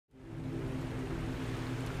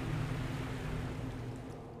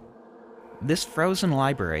This frozen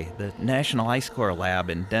library, the National Ice Core Lab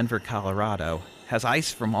in Denver, Colorado, has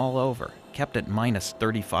ice from all over, kept at minus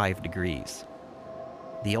 35 degrees.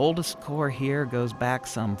 The oldest core here goes back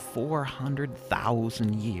some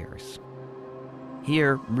 400,000 years.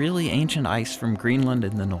 Here, really ancient ice from Greenland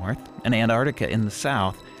in the north and Antarctica in the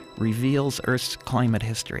south reveals Earth's climate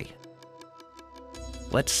history.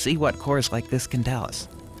 Let's see what cores like this can tell us.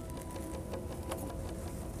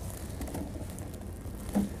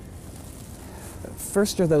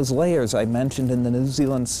 First are those layers I mentioned in the New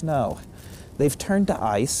Zealand snow. They've turned to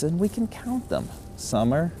ice and we can count them.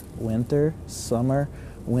 Summer, winter,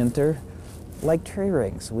 like tree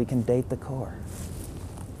rings, we can date the core.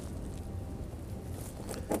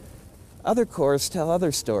 Other cores tell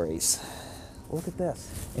other stories. Look at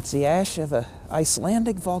this. It's the ash of an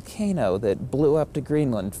Icelandic volcano that blew up to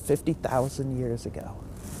Greenland 50,000 years ago.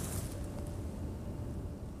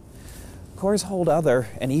 Cores hold other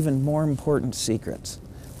and even more important secrets.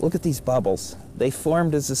 Look at these bubbles. They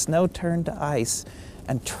formed as the snow turned to ice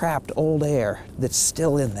and trapped old air that's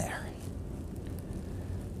still in there.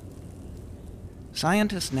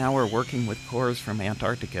 Scientists now are working with cores from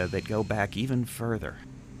Antarctica that go back even further.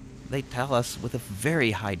 They tell us with a very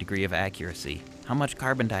high degree of accuracy how much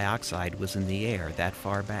carbon dioxide was in the air that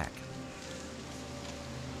far back.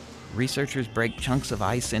 Researchers break chunks of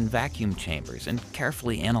ice in vacuum chambers and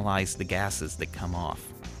carefully analyze the gases that come off.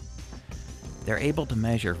 They're able to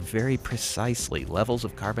measure very precisely levels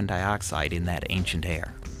of carbon dioxide in that ancient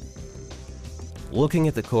air. Looking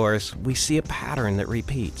at the cores, we see a pattern that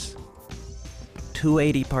repeats.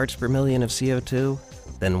 280 parts per million of CO2,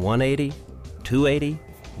 then 180, 280,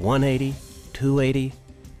 180, 280.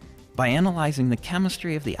 By analyzing the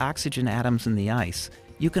chemistry of the oxygen atoms in the ice,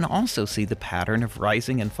 you can also see the pattern of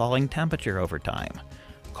rising and falling temperature over time.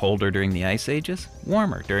 Colder during the ice ages,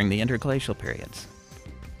 warmer during the interglacial periods.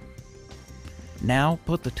 Now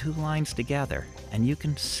put the two lines together and you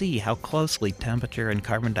can see how closely temperature and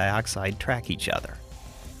carbon dioxide track each other.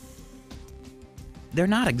 They're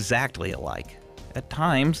not exactly alike. At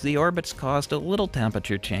times, the orbits caused a little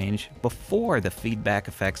temperature change before the feedback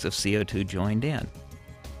effects of CO2 joined in.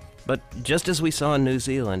 But just as we saw in New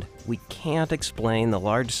Zealand, we can't explain the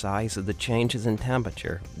large size of the changes in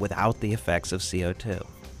temperature without the effects of CO2.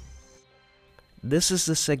 This is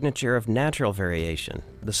the signature of natural variation.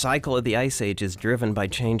 The cycle of the ice age is driven by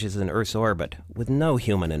changes in Earth's orbit with no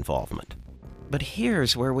human involvement. But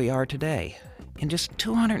here's where we are today. In just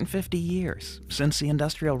 250 years, since the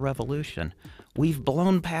Industrial Revolution, we've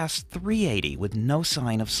blown past 380 with no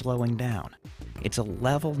sign of slowing down. It's a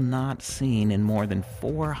level not seen in more than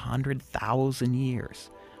 400,000 years,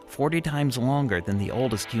 40 times longer than the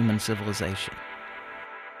oldest human civilization.